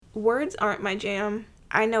Words aren't my jam.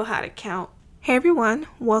 I know how to count. Hey everyone,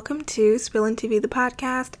 welcome to Spillin' TV the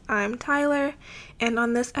podcast. I'm Tyler, and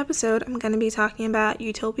on this episode, I'm going to be talking about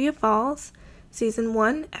Utopia Falls, Season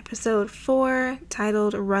 1, Episode 4,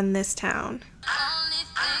 titled Run This Town.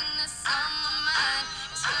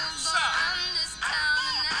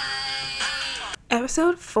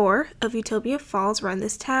 Episode 4 of Utopia Falls Run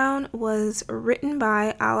This Town was written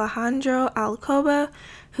by Alejandro Alcoba,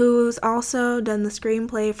 who's also done the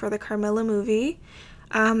screenplay for the Carmilla movie.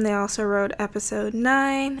 They also wrote episode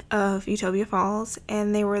 9 of Utopia Falls,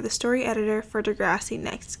 and they were the story editor for Degrassi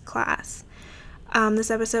Next Class.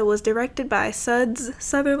 This episode was directed by Suds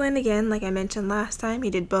Sutherland again, like I mentioned last time. He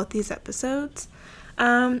did both these episodes.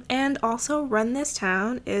 And also Run This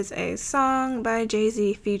Town is a song by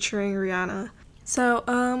Jay-Z featuring Rihanna. So,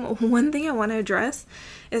 one thing I want to address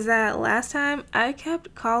is that last time I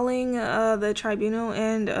kept calling the tribunal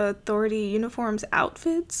and authority uniforms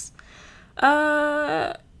outfits.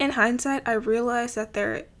 In hindsight, I realized that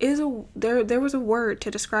there was a word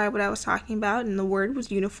to describe what I was talking about, and the word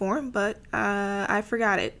was uniform, but I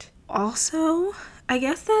forgot it. Also, I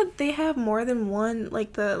guess that they have more than one,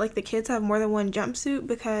 the kids have more than one jumpsuit,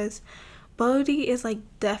 because Bodhi is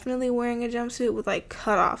definitely wearing a jumpsuit with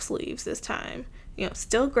cut off sleeves this time.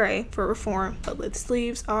 Still gray for reform, but the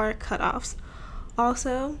sleeves are cutoffs.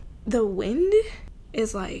 Also, the wind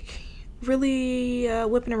is really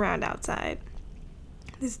whipping around outside.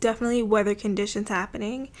 There's definitely weather conditions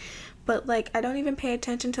happening, but I don't even pay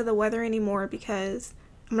attention to the weather anymore because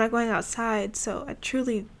I'm not going outside, so I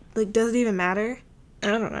truly does it even matter? I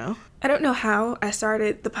don't know. I don't know how I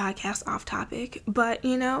started the podcast off topic, but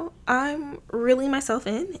I'm reeling myself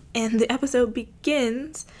in, and the episode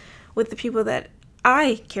begins with the people that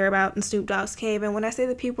I care about in Snoop Dogg's cave. And when I say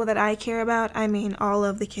the people that I care about, I mean all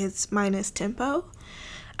of the kids minus Tempo.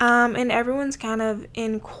 And everyone's kind of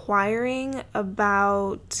inquiring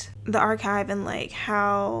about the archive and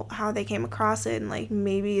how they came across it, and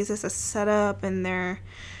maybe is this a setup and they're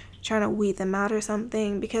trying to weed them out or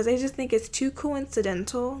something, because they just think it's too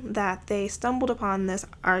coincidental that they stumbled upon this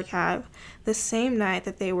archive the same night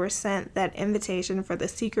that they were sent that invitation for the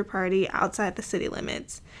secret party outside the city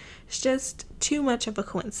limits. It's just too much of a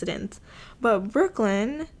coincidence. But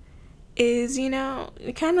Brooklyn is,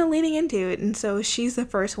 kind of leaning into it, and so she's the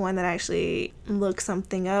first one that actually looks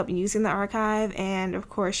something up using the archive, and of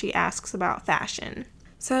course she asks about fashion.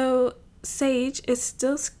 So Sage is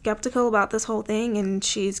still skeptical about this whole thing, and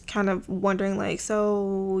she's kind of wondering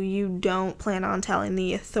so you don't plan on telling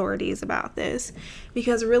the authorities about this,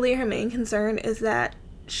 because really her main concern is that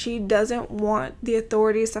she doesn't want the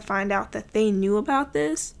authorities to find out that they knew about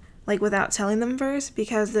this without telling them first,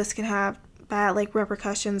 because this can have bad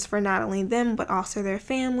repercussions for not only them but also their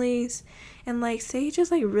families. And Sage is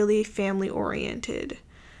really family oriented.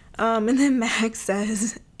 And then Max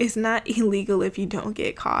says it's not illegal if you don't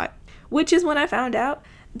get caught, which is when I found out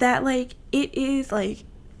that it is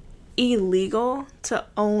illegal to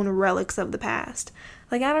own relics of the past.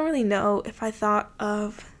 I don't really know if I thought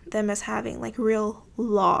of them as having real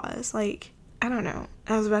laws. I don't know.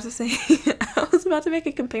 I was about to say I was about to make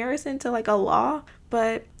a comparison to a law,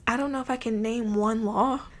 but I don't know if I can name one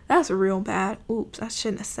law. That's real bad. Oops, I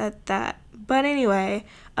shouldn't have said that. But anyway,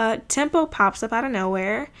 Tempo pops up out of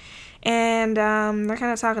nowhere, and they're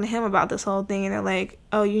kind of talking to him about this whole thing, and they're like,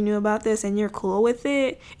 oh, you knew about this and you're cool with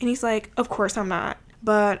it? And he's like, of course I'm not,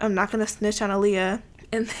 but I'm not gonna snitch on Aaliyah.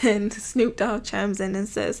 And then Snoop Dogg chimes in and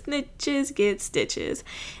says, snitches get stitches.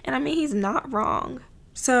 And I mean, he's not wrong.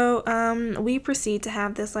 So we proceed to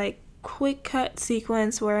have this quick cut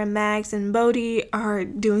sequence where Mags and Bodhi are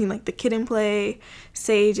doing the kid and play.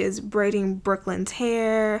 Sage is braiding Brooklyn's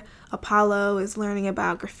hair. Apollo is learning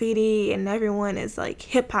about graffiti, and everyone is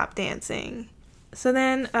hip hop dancing. So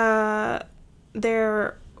then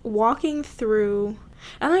they're walking through.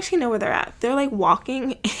 I don't actually know where they're at. They're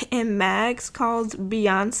walking, and Mags calls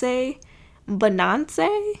Beyonce Bonance,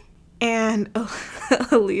 and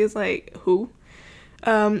Aaliyah's who?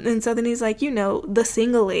 And so then he's the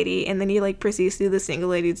single lady, and then he proceeds to do the single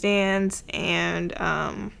ladies dance, and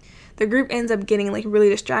the group ends up getting really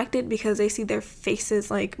distracted because they see their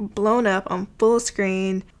faces blown up on full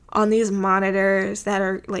screen on these monitors that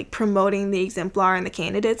are promoting the exemplar and the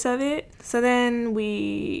candidates of it. So then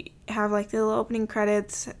we have the little opening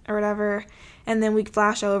credits or whatever, and then we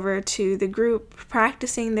flash over to the group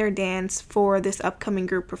practicing their dance for this upcoming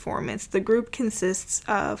group performance. The group consists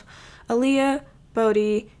of Aaliyah,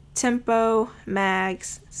 Bodhi, Tempo,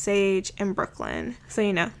 Mags, Sage, and Brooklyn. So,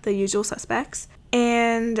 the usual suspects.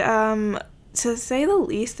 And to say the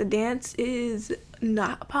least, the dance is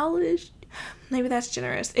not polished. maybe that's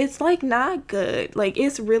generous. It's like not good. Like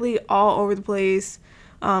it's really all over the place.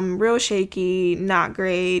 Real shaky, not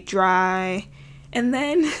great, dry. And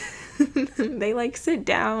then they like sit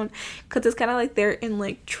down because it's kind of like they're in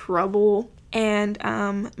like trouble. And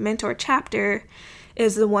mentor chapter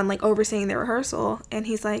is the one like overseeing the rehearsal, and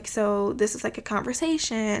he's like, so this is like a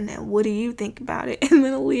conversation and what do you think about it? And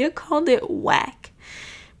then Aaliyah called it whack,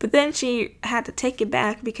 but then she had to take it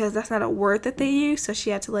back because that's not a word that they use, so she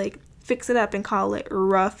had to like fix it up and call it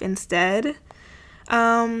rough instead.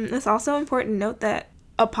 It's also important to note that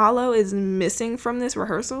Apollo is missing from this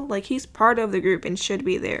rehearsal. Like he's part of the group and should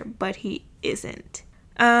be there, but he isn't.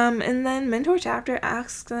 And then mentor chapter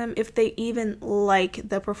asks them if they even like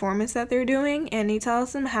the performance that they're doing, and he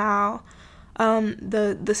tells them how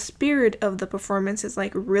the spirit of the performance is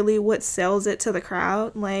like really what sells it to the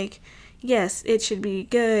crowd. Like, yes, it should be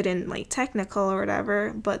good and like technical or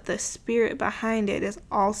whatever, but the spirit behind it is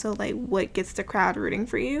also like what gets the crowd rooting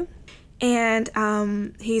for you. And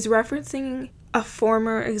he's referencing a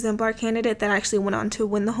former exemplar candidate that actually went on to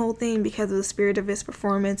win the whole thing because of the spirit of his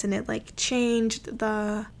performance, and it like changed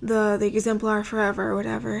the exemplar forever or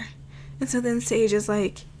whatever. And so then Sage is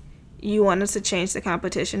like, you want us to change the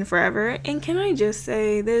competition forever? And can I just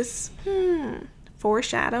say this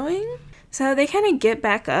foreshadowing? So they kind of get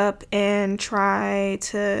back up and try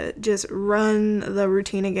to just run the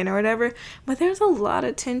routine again or whatever, but there's a lot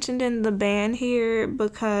of tension in the band here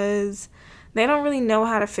because they don't really know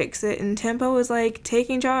how to fix it, and Tempo is like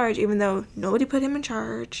taking charge even though nobody put him in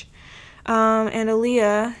charge. And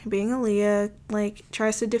Aaliyah, being Aaliyah, like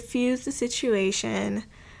tries to diffuse the situation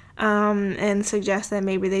and suggests that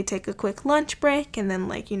maybe they take a quick lunch break and then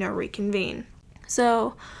like, reconvene.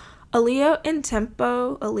 So Aaliyah and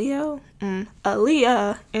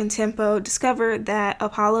Tempo discover that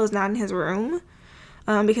Apollo is not in his room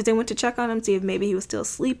because they went to check on him, see if maybe he was still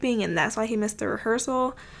sleeping, and that's why he missed the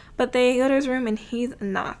rehearsal. But they go to his room and he's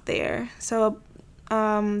not there. So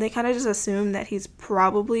they kind of just assume that he's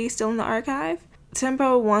probably still in the archive.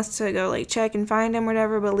 Tempo wants to go like check and find him or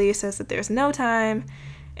whatever, but Leah says that there's no time,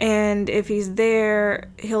 and if he's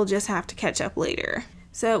there, he'll just have to catch up later.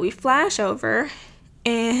 So we flash over,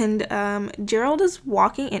 and Gerald is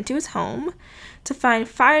walking into his home to find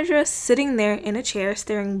Phaedra sitting there in a chair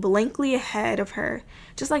staring blankly ahead of her,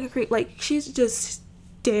 just like a creep. Like she's just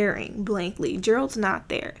staring blankly. Gerald's not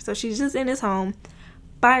there, so she's just in his home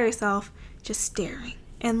by herself, just staring.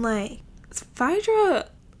 And like, Phaedra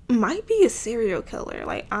might be a serial killer.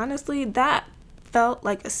 Like honestly, that felt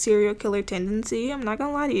like a serial killer tendency. I'm not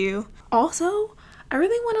gonna lie to you. Also, I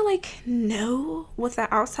really want to like know what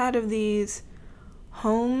the outside of these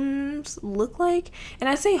homes look like, and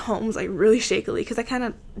I say homes like really shakily because I kind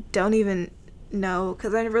of don't even know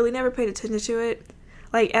because I really never paid attention to it.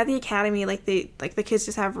 Like at the academy, like the kids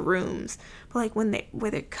just have rooms, but like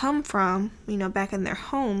where they come from, back in their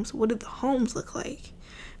homes, what did the homes look like?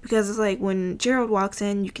 Because it's like when Gerald walks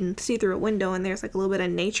in, you can see through a window and there's like a little bit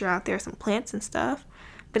of nature out there, some plants and stuff,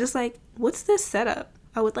 but it's like, what's this setup?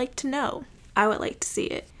 I would like to know. I would like to see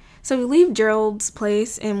it. So we leave Gerald's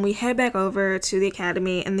place and we head back over to the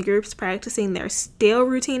academy, and the group's practicing their stale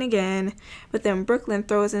routine again, but then Brooklyn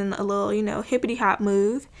throws in a little, hippity hop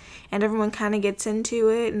move, and everyone kind of gets into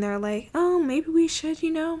it, and they're like, oh, maybe we should,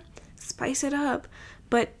 spice it up.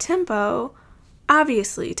 But Tempo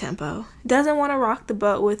doesn't want to rock the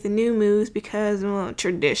boat with the new moves because,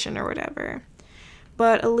 tradition or whatever.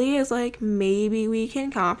 But Aaliyah's like, maybe we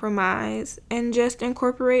can compromise and just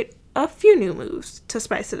incorporate a few new moves to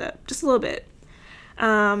spice it up just a little bit.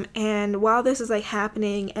 And while this is like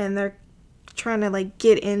happening and they're trying to like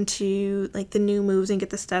get into like the new moves and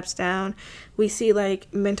get the steps down, we see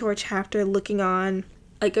like mentor chapter looking on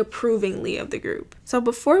like approvingly of the group. So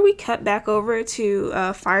before we cut back over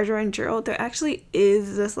to Phaedra and Gerald, there actually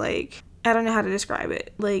is this like, I don't know how to describe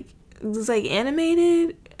it, like it's like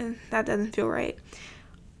animated, and that doesn't feel right.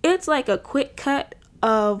 It's like a quick cut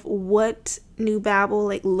of what New Babel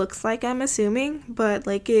like looks like, I'm assuming, but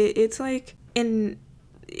like it's like an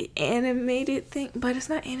animated thing, but it's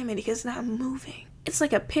not animated because it's not moving. It's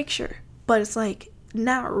like a picture, but it's like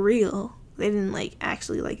not real. They didn't like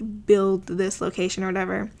actually like build this location or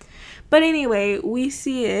whatever. But anyway, we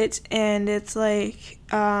see it, and it's like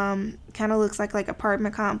kind of looks like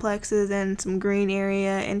apartment complexes and some green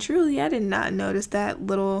area, and truly I did not notice that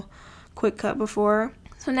little quick cut before.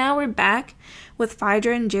 So now we're back with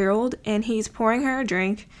Phaedra and Gerald, and he's pouring her a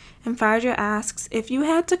drink, and Phaedra asks, if you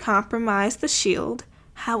had to compromise the shield,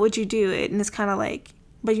 how would you do it? And it's kind of like,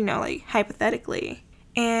 but like hypothetically.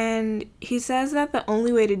 And he says that the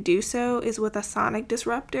only way to do so is with a sonic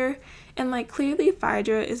disruptor, and like clearly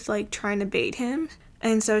Phaedra is like trying to bait him.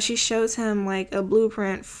 And so she shows him like a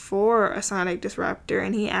blueprint for a sonic disruptor,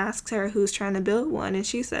 and he asks her who's trying to build one, and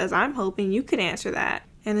she says, I'm hoping you could answer that.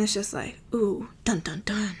 And it's just like, ooh, dun dun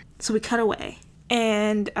dun. So we cut away.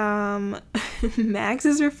 And Max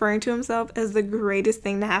is referring to himself as the greatest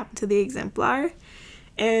thing to happen to the Exemplar.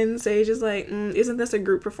 And Sage is like, isn't this a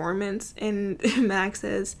group performance? And Max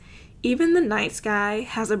says, even the night sky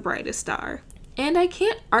has a brightest star. And I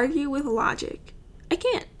can't argue with logic. I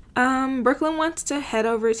can't. Brooklyn wants to head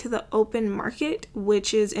over to the open market,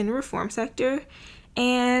 which is in Reform Sector,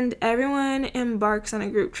 and everyone embarks on a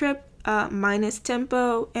group trip, minus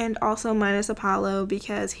Tempo and also minus Apollo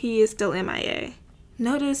because he is still MIA.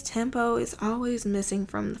 Notice Tempo is always missing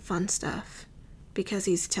from the fun stuff because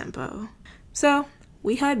he's Tempo. So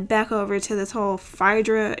we head back over to this whole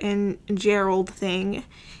Phaedra and Gerald thing,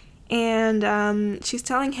 and she's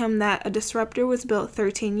telling him that a disruptor was built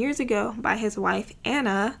 13 years ago by his wife,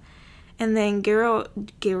 Anna. And then Gerald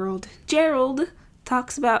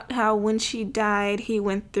talks about how when she died, he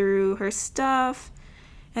went through her stuff.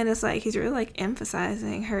 And it's like, he's really like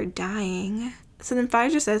emphasizing her dying. So then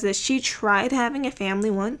Phaedra says that she tried having a family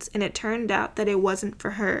once, and it turned out that it wasn't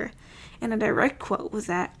for her. And a direct quote was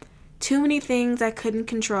that, too many things I couldn't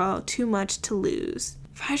control, too much to lose.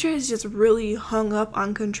 Phaedra is just really hung up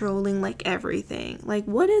on controlling like everything. Like,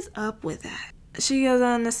 what is up with that? She goes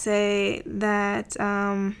on to say that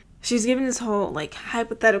she's giving this whole like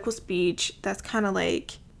hypothetical speech that's kind of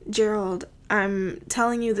like, Gerald, I'm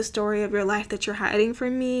telling you the story of your life that you're hiding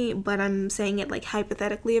from me, but I'm saying it like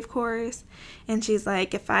hypothetically, of course. And she's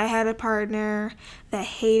like, if I had a partner that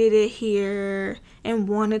hated it here and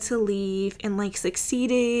wanted to leave and like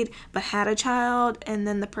succeeded but had a child, and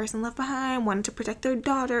then the person left behind wanted to protect their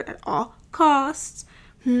daughter at all costs,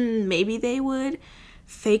 maybe they would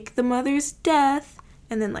fake the mother's death.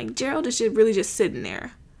 And then like Gerald is just really just sitting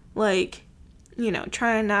there like, you know,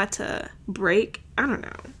 trying not to break. I don't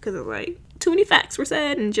know, because it's like too many facts were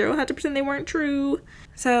said and Gerald had to pretend they weren't true.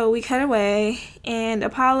 So we cut away, and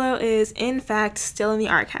Apollo is in fact still in the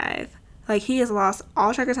archive. Like, he has lost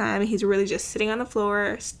all track of time, and he's really just sitting on the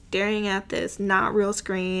floor staring at this not real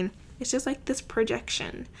screen. It's just like this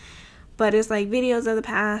projection, but it's like videos of the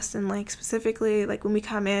past, and like specifically like when we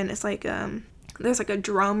come in, it's like there's like a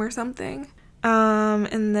drum or something.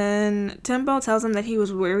 And then Tempo tells him that he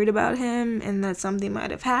was worried about him and that something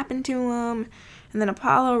might have happened to him. And then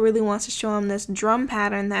Apollo really wants to show him this drum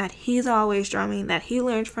pattern that he's always drumming, that he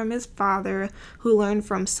learned from his father, who learned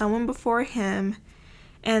from someone before him.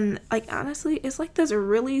 And like, honestly, it's like this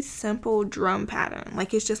really simple drum pattern.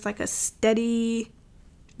 Like, it's just like a steady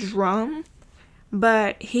drum.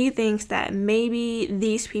 But he thinks that maybe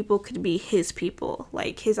these people could be his people,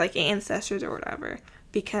 like his like ancestors or whatever,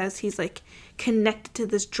 because he's like connected to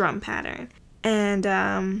this drum pattern.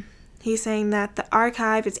 And he's saying that the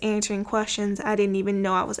archive is answering questions I didn't even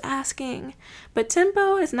know I was asking. But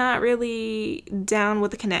Tempo is not really down with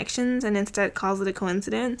the connections and instead calls it a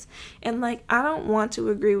coincidence. And like, I don't want to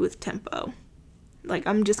agree with Tempo. Like,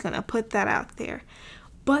 I'm just gonna put that out there.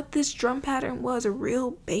 But this drum pattern was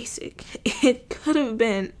real basic. It could have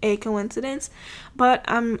been a coincidence, but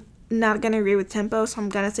I'm not going to agree with Tempo, so I'm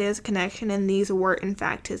going to say it's a connection, and these were, in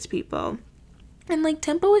fact, his people. And, like,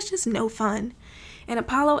 Tempo is just no fun. And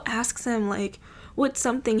Apollo asks him, like, what's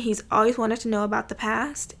something he's always wanted to know about the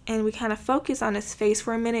past, and we kind of focus on his face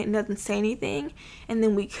for a minute and doesn't say anything, and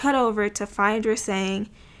then we cut over to Phaedra saying,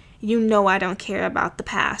 you know I don't care about the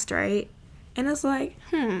past, right? And it's like,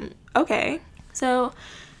 okay. So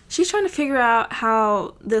she's trying to figure out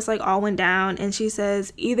how this like all went down, and she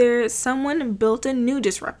says either someone built a new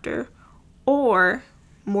disruptor, or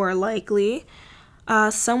more likely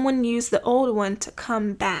someone used the old one to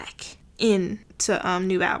come back into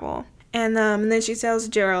New Babel. And then she tells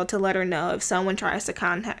Gerald to let her know if someone tries to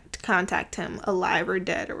contact him, alive or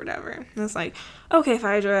dead or whatever. And it's like, okay,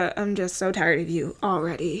 Phaedra, I'm just so tired of you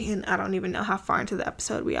already, and I don't even know how far into the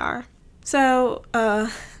episode we are. So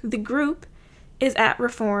the group is at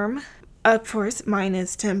Reform, of course,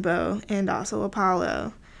 minus Tempo and also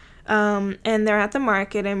Apollo. And they're at the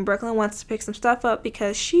market, and Brooklyn wants to pick some stuff up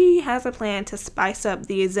because she has a plan to spice up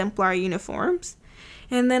the Exemplar uniforms.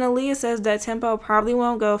 And then Aaliyah says that Tempo probably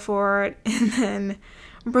won't go for it. And then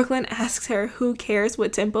Brooklyn asks her who cares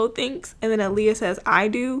what Tempo thinks. And then Aaliyah says, I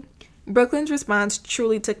do. Brooklyn's response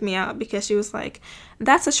truly took me out because she was like,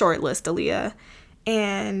 that's a short list, Aaliyah.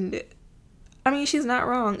 And I mean, she's not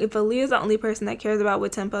wrong. If Aaliyah's the only person that cares about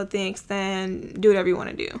what Tempo thinks, then do whatever you want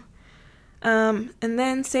to do. And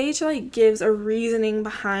then Sage like gives a reasoning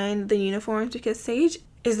behind the uniforms because Sage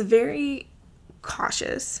is very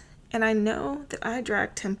cautious And I know that I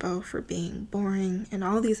drag Tempo for being boring and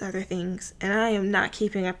all these other things, and I am not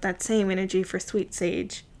keeping up that same energy for Sweet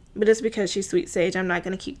Sage. But just because she's Sweet Sage, I'm not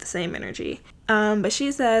going to keep the same energy. But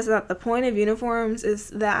she says that the point of uniforms is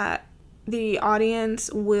that the audience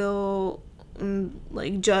will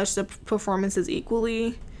like judge the performances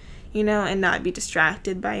equally, and not be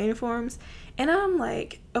distracted by uniforms. And I'm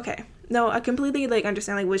like, okay, no, I completely like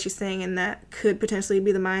understand like what she's saying, and that could potentially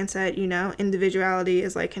be the mindset. Individuality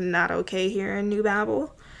is like not okay here in New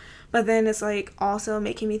Babel. But then it's like also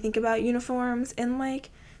making me think about uniforms in like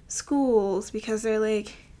schools, because they're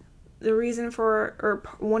like the reason for, or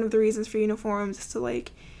one of the reasons for uniforms is to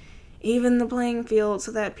like even the playing field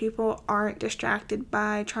so that people aren't distracted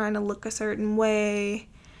by trying to look a certain way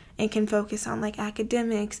and can focus on like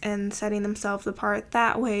academics and setting themselves apart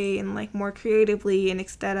that way and like more creatively, and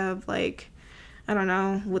instead of like, I don't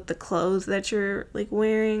know, with the clothes that you're like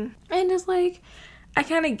wearing. And just like, I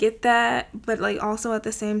kind of get that, but like also at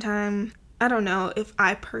the same time, I don't know if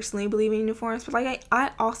I personally believe in uniforms, but like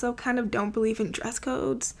I also kind of don't believe in dress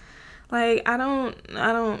codes. Like I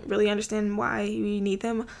don't really understand why we need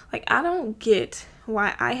them. Like I don't get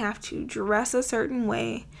why I have to dress a certain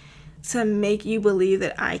way to make you believe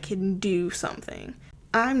that I can do something.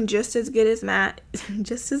 I'm just as good as math.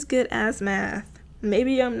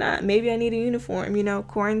 Maybe I'm not. Maybe I need a uniform.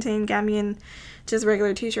 Quarantine got me in just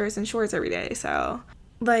regular t-shirts and shorts every day. So,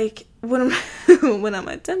 like, what I'm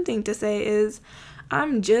attempting to say is,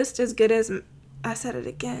 I'm just as good as. I said it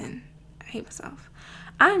again. I hate myself.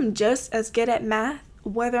 I'm just as good at math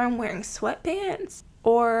whether I'm wearing sweatpants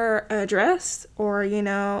or a dress or,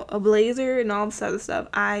 a blazer and all this other stuff.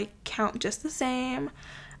 I count just the same.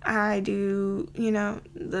 I do,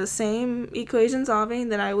 the same equation solving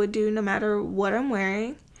that I would do no matter what I'm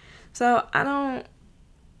wearing. So I don't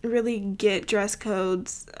really get dress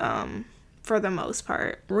codes for the most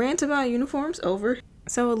part. Rant about uniforms over.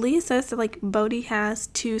 So Aaliyah says that like Bodhi has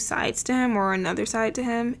two sides to him, or another side to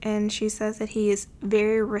him, and she says that he is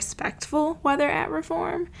very respectful while they're at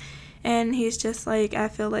Reform. And he's just like, I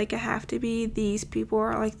feel like I have to be. These people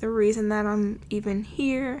are like the reason that I'm even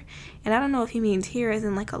here. And I don't know if he means here as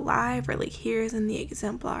in like alive or like here as in the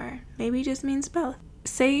exemplar. Maybe he just means both.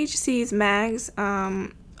 Sage sees Mags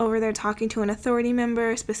over there talking to an authority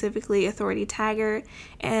member, specifically Authority Taggart,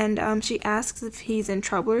 and she asks if he's in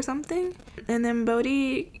trouble or something. And then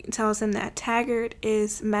Bodhi tells him that Taggart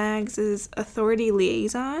is Mags's authority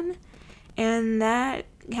liaison, and that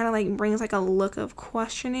kind of like brings like a look of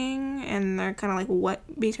questioning, and they're kind of like what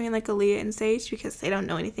between like Aaliyah and Sage, because they don't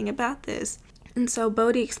know anything about this. And so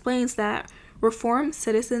Bodhi explains that Reformed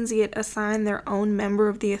citizens get assigned their own member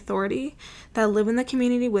of the authority that live in the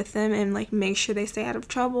community with them and like make sure they stay out of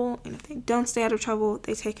trouble, and if they don't stay out of trouble,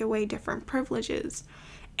 they take away different privileges.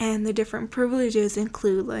 And the different privileges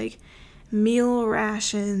include like meal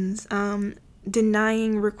rations,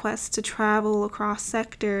 denying requests to travel across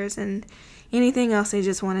sectors, and anything else they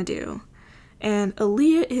just want to do. And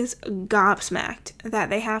Aaliyah is gobsmacked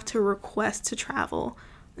that they have to request to travel.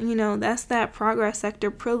 That's that progress sector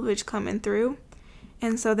privilege coming through.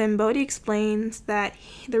 And so then Bodhi explains that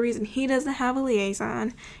the reason he doesn't have a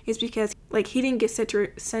liaison is because like he didn't get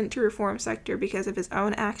sent to Reform Sector because of his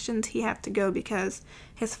own actions. He had to go because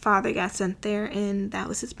his father got sent there, and that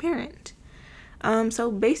was his parent. So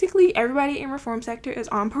basically everybody in Reform Sector is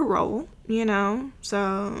on parole,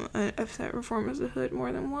 so I've said Reform is a hood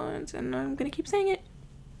more than once, and I'm gonna keep saying it.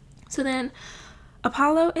 So then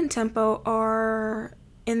Apollo and Tempo are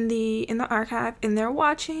in the archive, and they're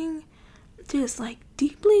watching just like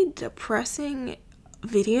deeply depressing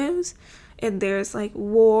videos, and there's like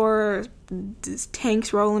war, there's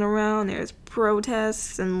tanks rolling around, there's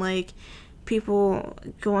protests, and like people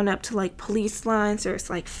going up to like police lines, there's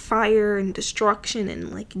like fire and destruction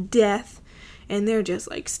and like death, and they're just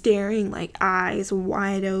like staring like eyes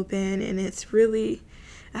wide open, and it's really,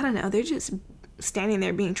 I don't know, they're just standing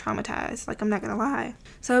there being traumatized, like I'm not gonna lie.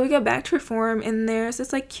 So we go back to Reform, and there's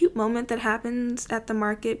this like cute moment that happens at the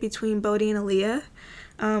market between Bodhi and Aaliyah.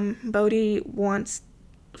 Bodhi wants,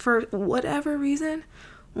 for whatever reason,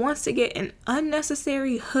 wants to get an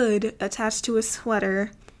unnecessary hood attached to his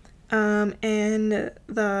sweater, and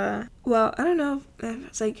I don't know if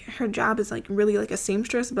it's like her job is like really like a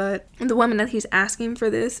seamstress, but the woman that he's asking for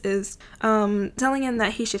this is telling him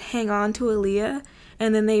that he should hang on to Aaliyah.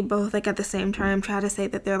 And then they both, like, at the same time try to say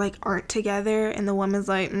that they're, like, aren't together. And the woman's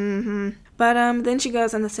like, But then she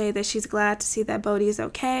goes on to say that she's glad to see that Bodhi is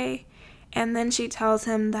okay. And then she tells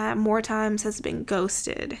him that more times has been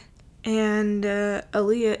ghosted. And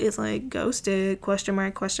Aaliyah is like, ghosted, ?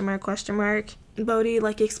 Bodhi,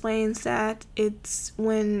 like, explains that it's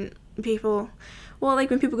when people, well, like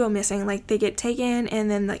when people go missing, like they get taken and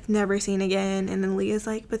then like never seen again, and then Leah's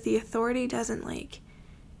like, but the authority doesn't like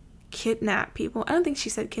kidnap people. I don't think she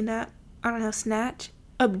said kidnap. I don't know, snatch,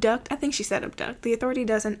 abduct. I think she said abduct. The authority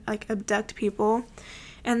doesn't like abduct people.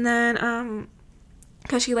 And then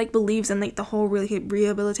because she like believes in like the whole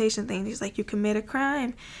rehabilitation thing. She's like, you commit a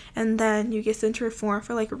crime and then you get sent to reform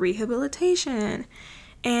for like rehabilitation.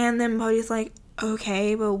 And then Bodhi's like,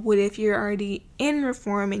 okay, but what if you're already in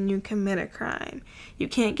reform and you commit a crime? You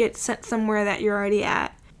can't get sent somewhere that you're already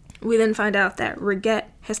at. We then find out that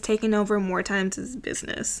Regret has taken over more times'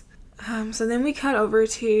 business. So then we cut over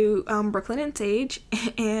to Brooklyn and Sage,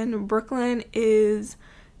 and Brooklyn is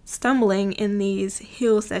stumbling in these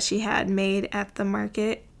heels that she had made at the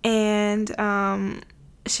market, and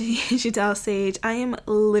she tells Sage, I am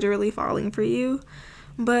literally falling for you.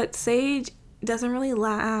 But Sage doesn't really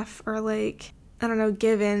laugh or like, I don't know,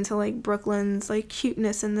 give in to like Brooklyn's like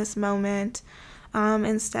cuteness in this moment.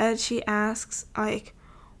 Instead she asks like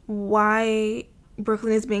why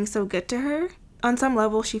Brooklyn is being so good to her. On some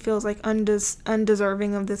level she feels like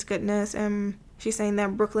undeserving of this goodness, and she's saying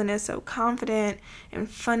that Brooklyn is so confident and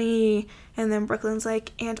funny, and then Brooklyn's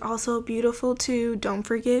like, and also beautiful too, don't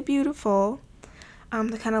forget beautiful,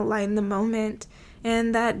 to kind of lighten the moment.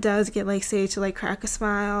 And that does get like Sage to like crack a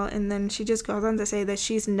smile, and then she just goes on to say that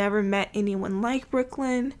she's never met anyone like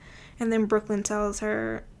Brooklyn, and then Brooklyn tells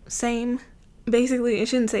her same. Basically, it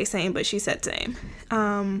shouldn't say same, but she said same.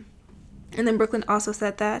 And then Brooklyn also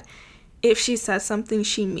said that if she says something,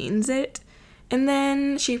 she means it. And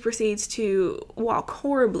then she proceeds to walk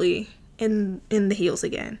horribly in the heels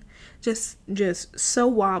again. Just so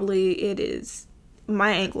wobbly, it is,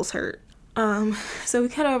 my ankles hurt. So we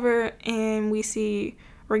cut over and we see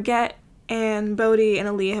Regret and Bodhi and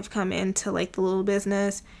Aaliyah have come into like the little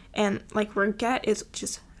business, and like Regret is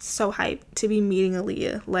just so hyped to be meeting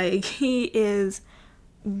Aaliyah. Like he is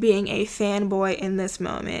being a fanboy in this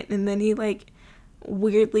moment, and then he like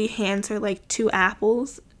weirdly hands her like 2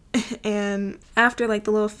 apples. And after like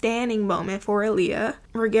the little standing moment for Aaliyah,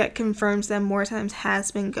 Regret confirms that More Times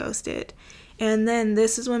has been ghosted. And then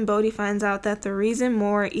this is when Bodhi finds out that the reason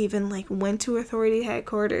More even like went to Authority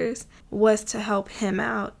headquarters was to help him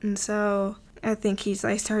out. And so I think he's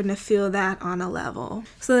like starting to feel that on a level.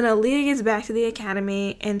 So then Aaliyah gets back to the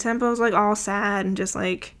academy, and Tempo's like all sad and just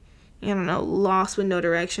like, I don't know, lost with no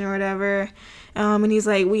direction or whatever. And he's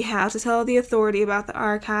like, we have to tell the Authority about the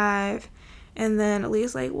archive. And then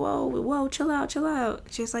Aaliyah's like, whoa, chill out.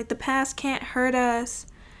 She's like, the past can't hurt us.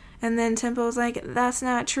 And then Tempo's like, that's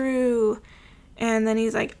not true. And then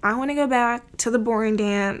he's like, I want to go back to the boring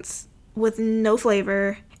dance with no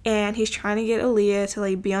flavor. And he's trying to get Aaliyah to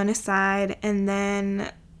like be on his side. And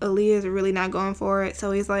then Aaliyah's really not going for it.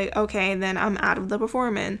 So he's like, okay, then I'm out of the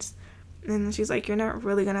performance. And she's like, you're not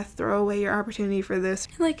really going to throw away your opportunity for this.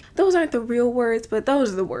 And like, those aren't the real words, but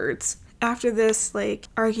those are the words. After this, like,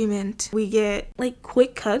 argument, we get, like,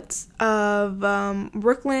 quick cuts of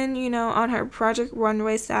Brooklyn, you know, on her Project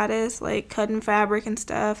Runway status, like, cutting fabric and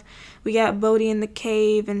stuff. We got Bodhi in the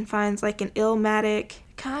cave and finds, like, an Illmatic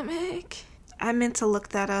comic. I meant to look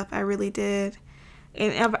that up. I really did.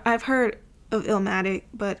 And I've heard of Illmatic,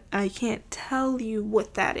 but I can't tell you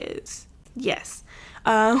what that is. Yes.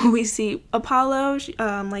 We see Apollo,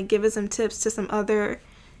 like, giving some tips to some other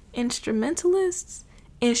instrument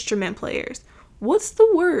players. What's the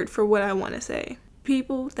word for what I want to say?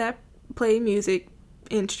 People that play music,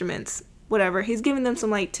 instruments, whatever. He's giving them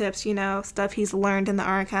some like tips, you know, stuff he's learned in the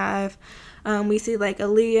archive. We see like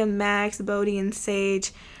Aaliyah, Max, Bodhi, and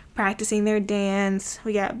Sage practicing their dance.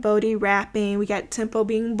 We got Bodhi rapping. We got Tempo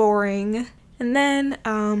being boring. And then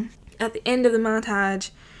at the end of the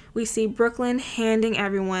montage, we see Brooklyn handing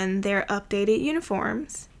everyone their updated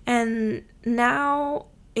uniforms. And now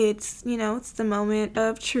it's, you know, it's the moment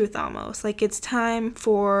of truth almost. Like, it's time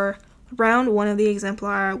for round 1 of the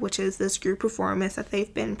exemplar, which is this group performance that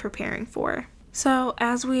they've been preparing for. So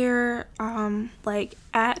as we're like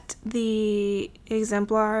at the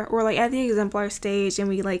exemplar, or like at the exemplar stage, and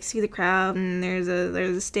we like see the crowd, and there's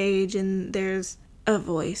a stage and there's a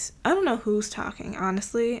voice. I don't know who's talking,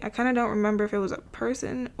 honestly. I kind of don't remember if it was a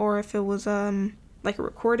person or if it was like a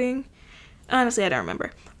recording. Honestly, I don't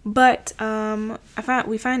remember. But I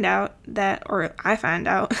find out that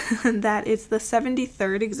it's the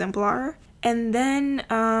 73rd exemplar. And then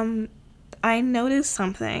I noticed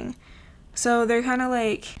something. So they're kind of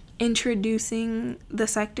like introducing the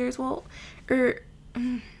sectors,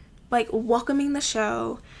 like welcoming the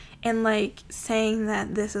show and like saying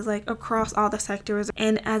that this is like across all the sectors.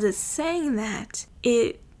 And as it's saying that,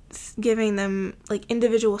 it giving them like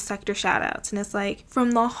individual sector shout outs, and it's like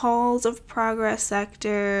from the halls of progress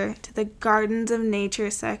sector to the gardens of nature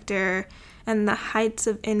sector and the heights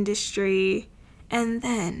of industry. And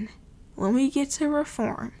then when we get to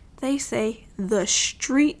reform, they say the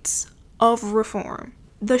streets of reform.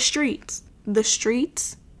 The streets.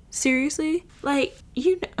 Seriously? Like,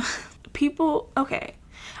 people, okay,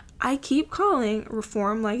 I keep calling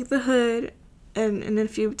reform like the hood, and in a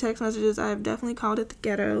few text messages I've definitely called it the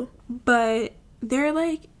ghetto, but they're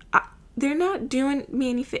like, they're not doing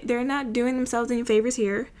they're not doing themselves any favors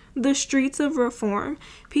here. The streets of reform,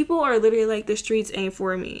 people are literally like, the streets ain't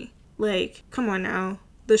for me. Like, come on now,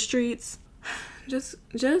 the streets,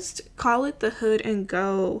 just call it the hood and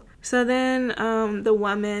go. So then the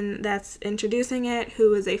woman that's introducing it,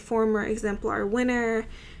 who is a former exemplar winner,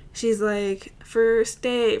 she's like, for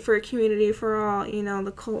state, for a community, for all,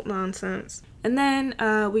 the cult nonsense. And then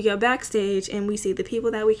we go backstage and we see the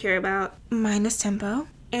people that we care about, minus Tempo.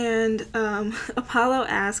 And Apollo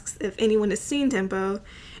asks if anyone has seen Tempo.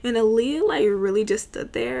 And Aaliyah, like, really just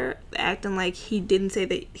stood there acting like he didn't say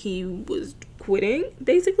that he was quitting,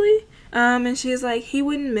 basically. And she's like, he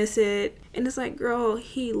wouldn't miss it. And it's like, girl,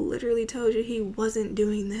 he literally told you he wasn't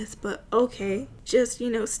doing this, but okay, just,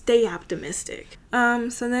 stay optimistic.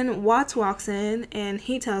 So then Watts walks in and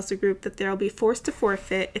he tells the group that they'll be forced to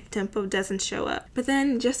forfeit if Tempo doesn't show up. But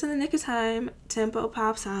then just in the nick of time, Tempo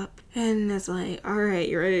pops up and it's like, all right,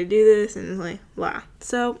 you ready to do this? And it's like, blah.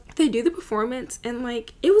 So they do the performance and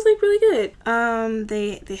like, it was like really good.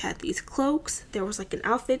 They had these cloaks. There was like an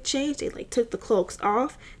outfit change. They like took the cloaks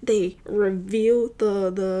off. They revealed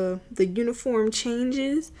the uniform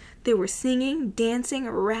changes. They were singing, dancing,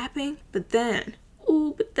 rapping. But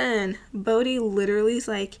then Bodhi literally is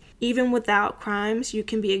like, even without crimes, you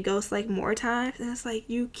can be a ghost like more times. And it's like,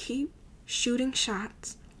 you keep shooting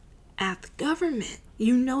shots at the government.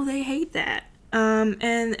 They hate that.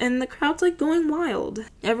 And the crowd's like going wild.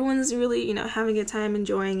 Everyone's really, having a time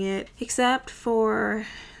enjoying it, except for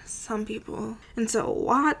some people. And so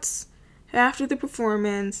Watts, after the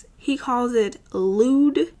performance, he calls it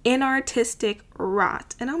lewd, inartistic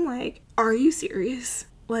rot. And I'm like, are you serious?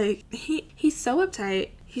 Like, he's so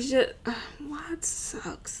uptight. He's just, Watts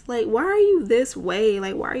sucks. Like, why are you this way?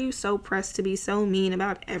 Like, why are you so pressed to be so mean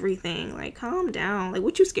about everything? Like, calm down. Like,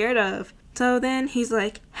 what you scared of? So then he's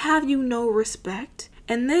like, have you no respect?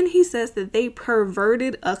 And then he says that they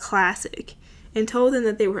perverted a classic and told them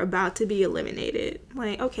that they were about to be eliminated.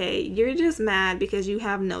 Like, okay, you're just mad because you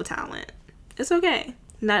have no talent. It's okay.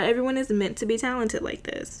 Not everyone is meant to be talented like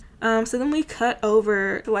this. So then we cut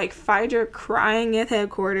over to like Phaedra crying at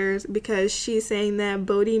headquarters because she's saying that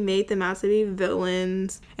Bodhi made them out to be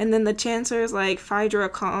villains. And then the Chancellor's like, Phaedra,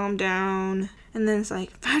 calm down. And then it's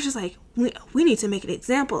like, Phaedra's like, we need to make an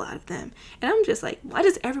example out of them. And I'm just like, why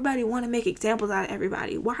does everybody want to make examples out of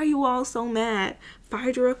everybody? Why are you all so mad?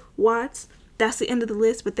 Phaedra, Watts, that's the end of the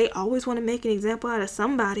list, but they always want to make an example out of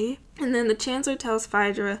somebody. And then the Chancellor tells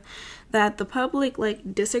Phaedra that the public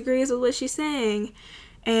like disagrees with what she's saying.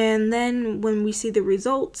 And then when we see the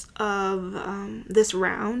results of this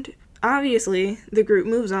round, obviously the group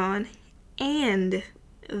moves on and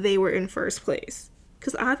they were in first place.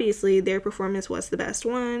 Because obviously their performance was the best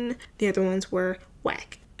one. The other ones were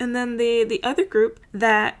whack. And then the other group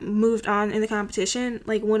that moved on in the competition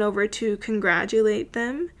like went over to congratulate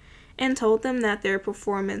them and told them that their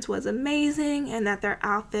performance was amazing and that their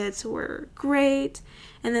outfits were great.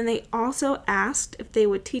 And then they also asked if they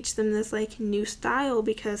would teach them this like new style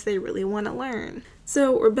because they really want to learn.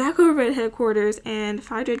 So we're back over at headquarters and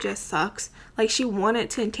Phaedra just sucks. Like, she wanted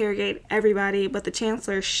to interrogate everybody, but the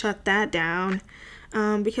Chancellor shut that down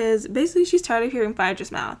because basically she's tired of hearing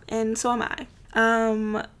Phaedra's mouth, and so am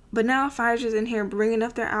I. But now Phaedra's in here bringing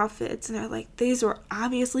up their outfits, and they're like, these were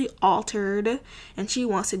obviously altered, and she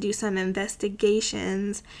wants to do some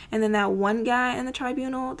investigations. And then that one guy in the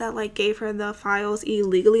tribunal that, like, gave her the files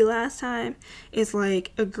illegally last time is,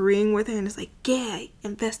 like, agreeing with her, and it's like, yeah,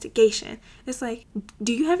 investigation. It's like,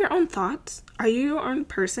 do you have your own thoughts? Are you your own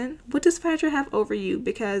person? What does Phaedra have over you?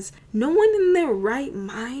 Because no one in their right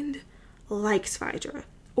mind likes Phaedra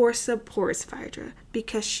or supports Phaedra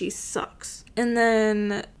because she sucks. And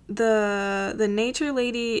then the nature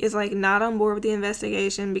lady is like not on board with the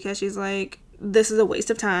investigation because she's like, this is a waste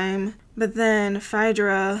of time. But then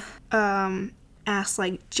Phaedra asks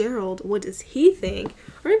like Gerald, what does he think?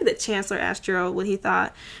 Or maybe the Chancellor asked Gerald what he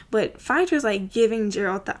thought. But Phaedra's like giving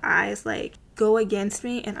Gerald the eyes like, go against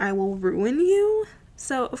me and I will ruin you.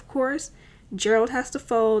 So of course Gerald has to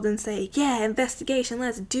fold and say, yeah, investigation,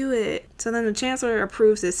 let's do it. So then the Chancellor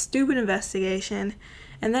approves this stupid investigation.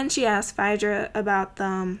 And then she asks Phaedra about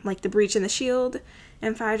the breach in the shield.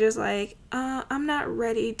 And Phaedra's like, I'm not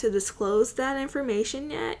ready to disclose that information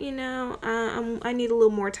yet, I need a little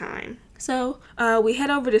more time. So we head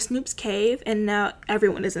over to Snoop's cave, and now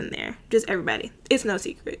everyone is in there. Just everybody. It's no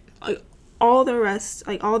secret. Like, all the rest,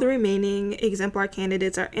 like all the remaining exemplar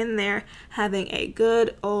candidates are in there having a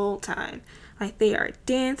good old time. Like, they are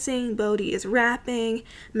dancing, Bodhi is rapping,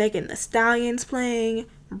 Megan Thee Stallion's playing.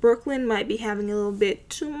 Brooklyn might be having a little bit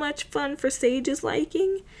too much fun for Sage's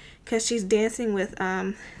liking, because she's dancing with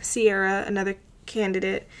Sierra, another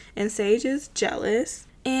candidate, and Sage is jealous.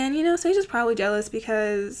 And, Sage is probably jealous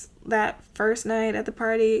because that first night at the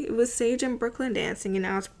party, it was Sage and Brooklyn dancing, and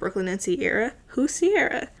now it's Brooklyn and Sierra. Who's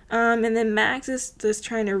Sierra? And then Max is just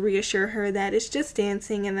trying to reassure her that it's just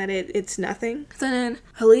dancing and that it's nothing. So then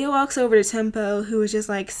Aaliyah walks over to Tempo, who is just,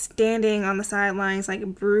 like, standing on the sidelines, like,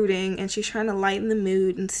 brooding, and she's trying to lighten the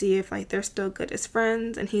mood and see if, like, they're still good as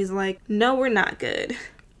friends. And he's like, no, we're not good.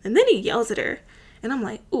 And then he yells at her. And I'm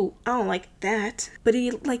like, ooh, I don't like that. But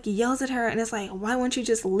he, like, yells at her, and it's like, why won't you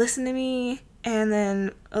just listen to me? And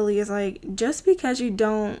then Aaliyah's like, just because you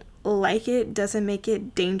don't like it doesn't make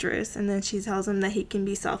it dangerous. And then she tells him that he can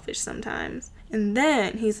be selfish sometimes. And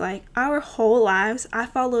then he's like, our whole lives, I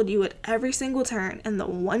followed you at every single turn. And the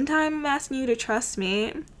one time I'm asking you to trust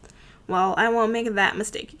me, well, I won't make that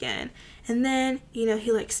mistake again. And then,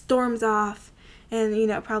 he, like, storms off.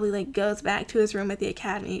 And, probably, like, goes back to his room at the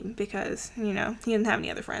academy because, he didn't have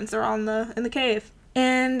any other friends. They're all in the cave.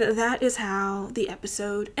 And that is how the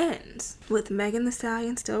episode ends. With Megan Thee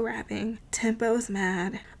Stallion still rapping. Tempo's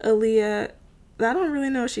mad. Aaliyah, I don't really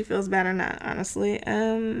know if she feels bad or not, honestly.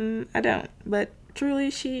 I don't. But truly,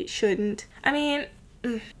 she shouldn't. I mean,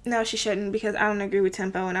 no, she shouldn't, because I don't agree with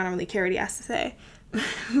Tempo and I don't really care what he has to say.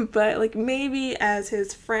 But, like, maybe as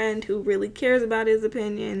his friend who really cares about his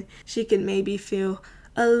opinion, she can maybe feel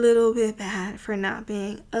a little bit bad for not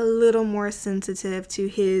being a little more sensitive to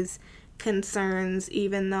his concerns,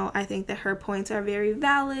 even though I think that her points are very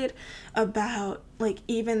valid about, like,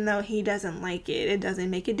 even though he doesn't like it, it doesn't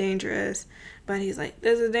make it dangerous. But he's like,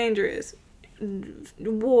 this is dangerous.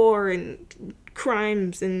 War and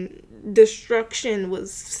crimes and destruction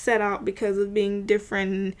was set out because of being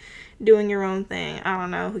different and doing your own thing. I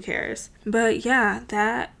don't know, who cares? But yeah,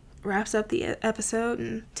 that wraps up the episode,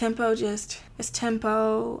 and Tempo just is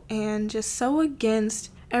Tempo and just so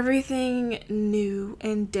against everything new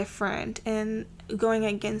and different and going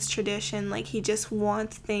against tradition. Like, he just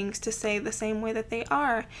wants things to stay the same way that they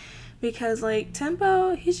are, because, like,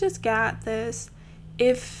 Tempo, he's just got this,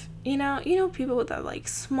 if you know people with that, like,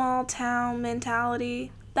 small town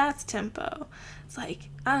mentality, that's Tempo. It's like,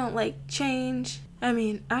 I don't like change. I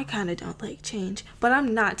mean, I kind of don't like change, but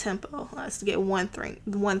I'm not Tempo. Let's get one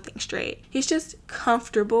thing straight. He's just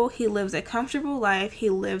comfortable. He lives a comfortable life. He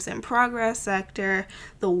lives in Progress Sector.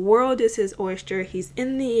 The world is his oyster. He's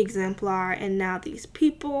in the exemplar, and now these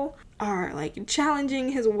people are, like, challenging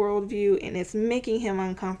his worldview, and it's making him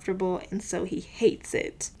uncomfortable, and so he hates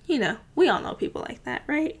it. We all know people like that,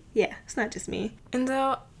 right? Yeah, it's not just me. And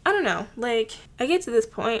so, I don't know, like, I get to this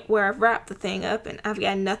point where I've wrapped the thing up and I've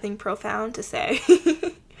got nothing profound to say.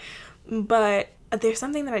 But there's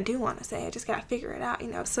something that I do want to say. I just gotta figure it out,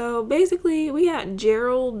 So basically, we got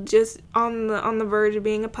Gerald just on the verge of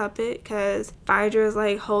being a puppet because Phaedra is,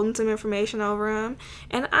 like, holding some information over him.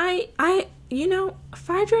 And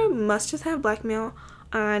Phaedra must just have blackmail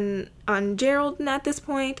on Gerald at this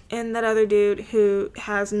point, and that other dude who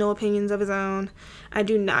has no opinions of his own. I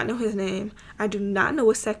do not know his name. I do not know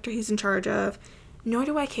what sector he's in charge of. Nor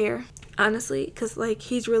do I care, honestly, because, like,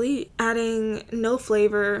 he's really adding no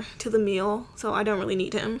flavor to the meal, so I don't really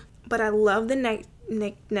need him. But I love the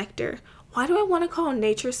nectar. Why do I want to call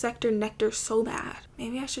Nature Sector Nectar so bad?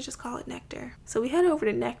 Maybe I should just call it Nectar. So we head over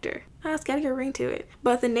to Nectar. It's got to get a ring to it.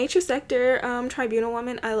 But the Nature Sector tribunal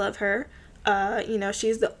woman, I love her.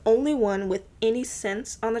 She's the only one with any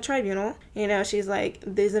sense on the tribunal. She's like,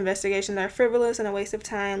 these investigations are frivolous and a waste of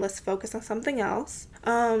time. Let's focus on something else.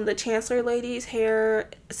 The Chancellor lady's hair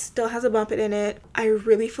still has a bump in it. I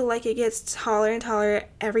really feel like it gets taller and taller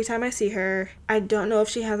every time I see her. I don't know if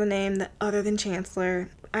she has a name other than Chancellor.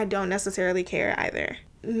 I don't necessarily care either.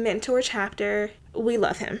 Mentor chapter, we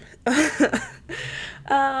love him.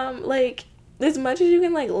 As much as you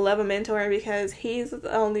can, like, love a mentor, because he's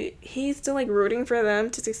still, like, rooting for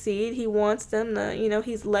them to succeed. He wants them to,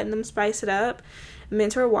 he's letting them spice it up.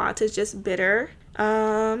 Mentor Watts is just bitter,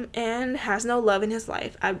 and has no love in his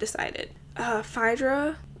life, I've decided.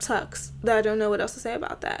 Phaedra, sucks. I don't know what else to say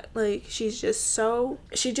about that. Like, she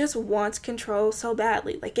just wants control so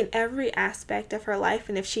badly, like in every aspect of her life,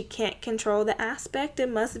 and if she can't control the aspect, it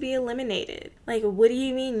must be eliminated. Like, what do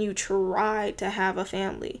you mean you tried to have a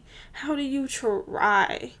family? How do you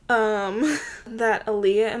try? That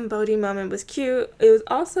Aaliyah and Bodhi moment was cute. It was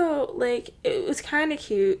also, like, it was kind of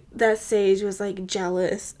cute that Sage was, like,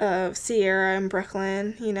 jealous of Sierra and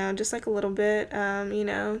Brooklyn, you know, just, like, a little bit, you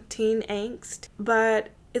know, teen angst. But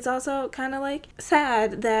it's also kind of, like,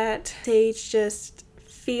 sad that Sage just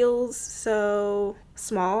feels so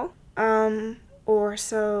small, or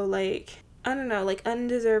so, like, I don't know, like,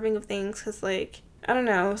 undeserving of things, because, like, I don't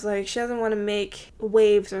know, it's like she doesn't want to make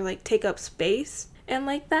waves or, like, take up space. And,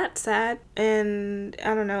 like, that's sad. And,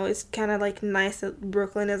 I don't know, it's kind of, like, nice that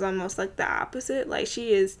Brooklyn is almost, like, the opposite. Like,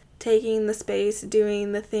 she is taking the space,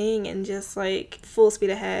 doing the thing, and just, like, full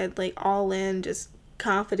speed ahead, like, all in, just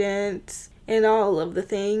confident, and all of the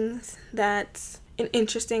things. That's an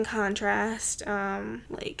interesting contrast.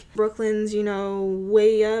 Like, Brooklyn's, you know,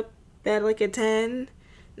 way up at, like, a 10.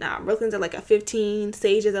 Nah, Brooklyn's at like a 15.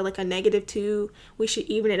 Sage is at like a -2. We should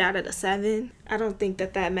even it out at a 7. I don't think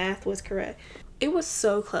that math was correct. It was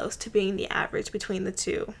so close to being the average between the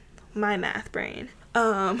two. My math brain.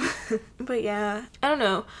 But yeah, I don't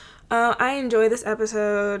know. I enjoy this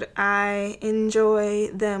episode. I enjoy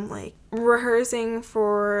them, like, rehearsing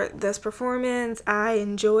for this performance. I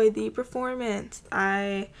enjoy the performance.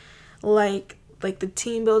 I like the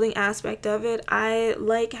team building aspect of it. I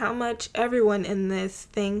like how much everyone in this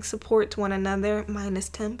thing supports one another, minus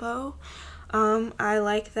Tempo. I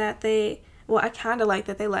like that I kind of like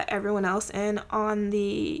that they let everyone else in on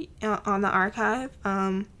the archive,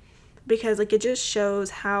 because, like, it just shows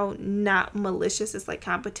how not malicious this, like,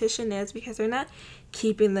 competition is, because they're not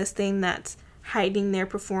keeping this thing that's hiding their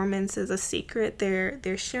performance as a secret.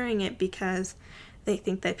 They're sharing it because they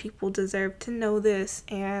think that people deserve to know this,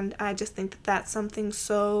 and I just think that that's something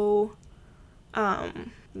so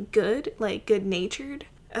good, like, good-natured.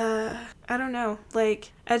 I don't know,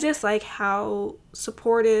 like, I just like how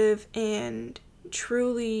supportive and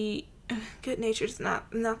truly good-natured is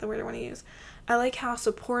not the word I want to use. I like how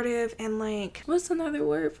supportive and, like, what's another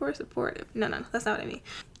word for supportive? No, that's not what I mean.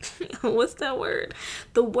 What's that word?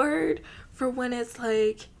 The word for when it's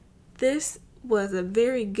like, this was a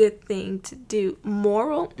very good thing to do.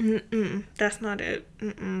 Moral? That's not it.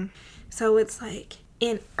 So it's like,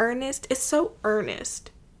 in earnest. It's so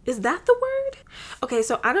earnest. Is that the word? Okay,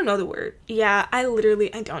 so I don't know the word. Yeah, I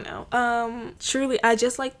don't know. Truly, I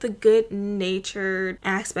just like the good-natured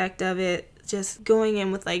aspect of it. Just going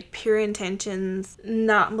in with, like, pure intentions,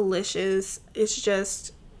 not malicious.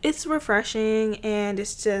 It's refreshing, and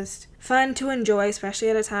it's just fun to enjoy, especially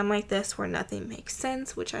at a time like this where nothing makes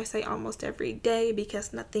sense, which I say almost every day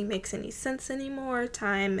because nothing makes any sense anymore.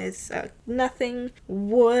 Time is nothing.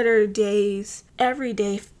 What are days? Every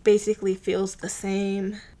day basically feels the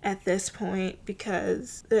same at this point,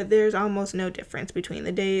 because there's almost no difference between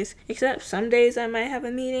the days, except some days I might have a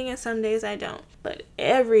meeting and some days I don't. But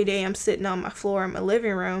every day I'm sitting on my floor in my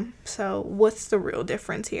living room, so what's the real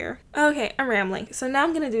difference here? Okay, I'm rambling. So now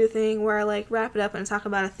I'm gonna do a thing where I, like, wrap it up and talk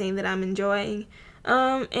about a thing that I'm enjoying.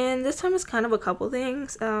 And this time it's kind of a couple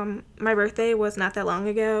things. My birthday was not that long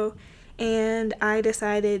ago, and I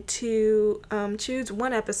decided to choose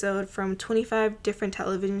one episode from 25 different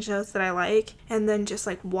television shows that I like, and then just,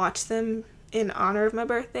 like, watch them in honor of my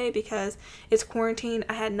birthday, because it's quarantine.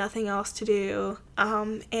 I had nothing else to do,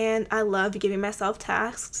 and I love giving myself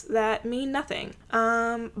tasks that mean nothing,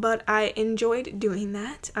 but I enjoyed doing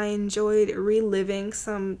that. I enjoyed reliving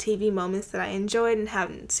some TV moments that I enjoyed and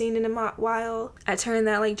haven't seen in a while. I turned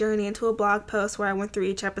that, like, journey into a blog post where I went through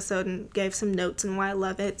each episode and gave some notes and why I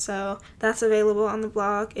love it, so that's available on the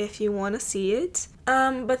blog if you want to see it.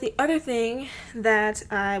 But the other thing that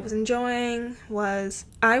I was enjoying was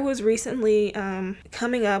I was recently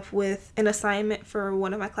coming up with an assignment for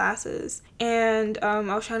one of my classes, and I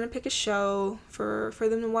was trying to pick a show for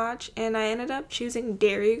them to watch, and I ended up choosing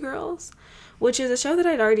Derry Girls, which is a show that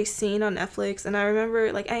I'd already seen on Netflix, and I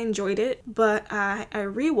remember, like, I enjoyed it, but I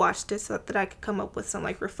rewatched it so that I could come up with some,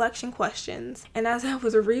 like, reflection questions. And as I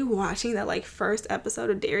was rewatching that, like, first episode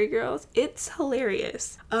of Derry Girls, it's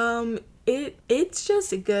hilarious. It's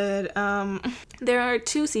just good. There are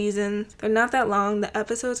 2 seasons. They're not that long. The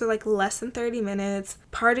episodes are, like, less than 30 minutes.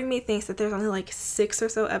 Part of me thinks that there's only, like, 6 or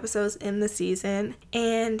so episodes in the season,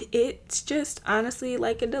 and it's just honestly,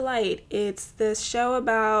 like, a delight. It's this show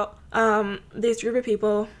about this group of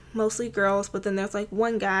people, mostly girls, but then there's, like,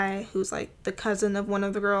 one guy who's, like, the cousin of one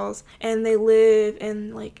of the girls, and they live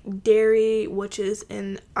in, like, Derry, which is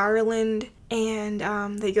in Ireland,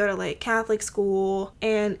 and they go to like Catholic school,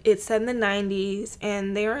 and it's set in the 90s,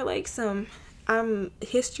 and there are like some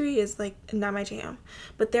history is like not my jam,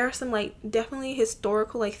 but there are some like definitely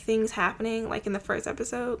historical like things happening, like in the first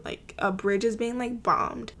episode, like a bridge is being like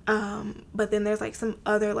bombed, but then there's like some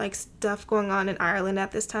other like stuff going on in Ireland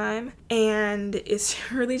at this time, and it's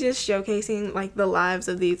really just showcasing like the lives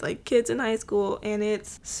of these like kids in high school, and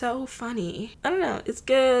it's so funny. I don't know, it's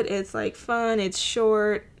good, it's like fun, it's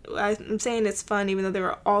short. I'm saying it's fun even though there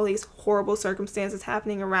are all these horrible circumstances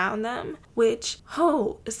happening around them, which,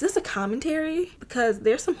 oh, is this a commentary? Because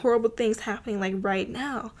there's some horrible things happening like right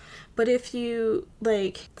now. But if you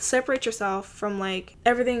like separate yourself from like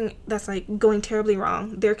everything that's like going terribly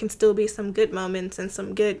wrong, there can still be some good moments and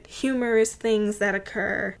some good humorous things that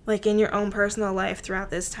occur like in your own personal life throughout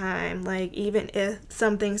this time. Like even if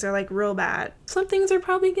some things are like real bad, some things are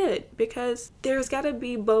probably good, because there's got to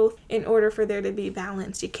be both in order for there to be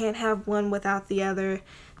balance. You can't have one without the other.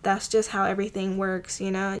 That's just how everything works, you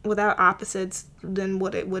know? Without opposites, then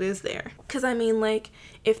what is there? Because I mean, like,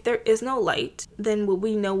 if there is no light, then will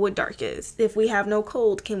we know what dark is? If we have no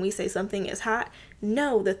cold, can we say something is hot?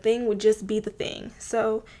 No, the thing would just be the thing.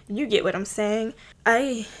 So you get what I'm saying.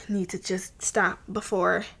 I need to just stop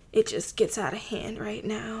before it just gets out of hand right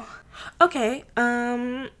now. Okay,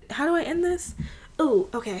 how do I end this? Oh,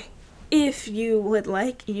 okay. If you would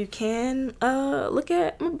like, you can look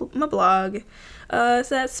at my blog.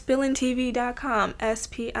 It's at spillintv.com,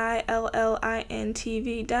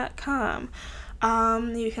 spillintv.com.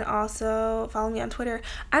 You can also follow me on Twitter.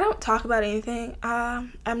 I don't talk about anything.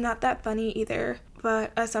 I'm not that funny either,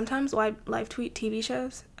 but I sometimes live tweet TV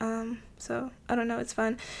shows. So I don't know, it's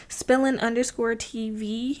fun.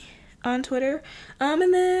 Spillin_TV on Twitter.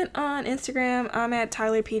 And then on Instagram, I'm at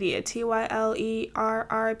Tylerpedia,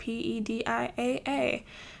 TYLERRPEDIAA.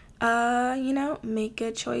 You know, make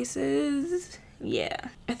good choices. Yeah,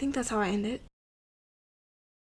 I think that's how I end it.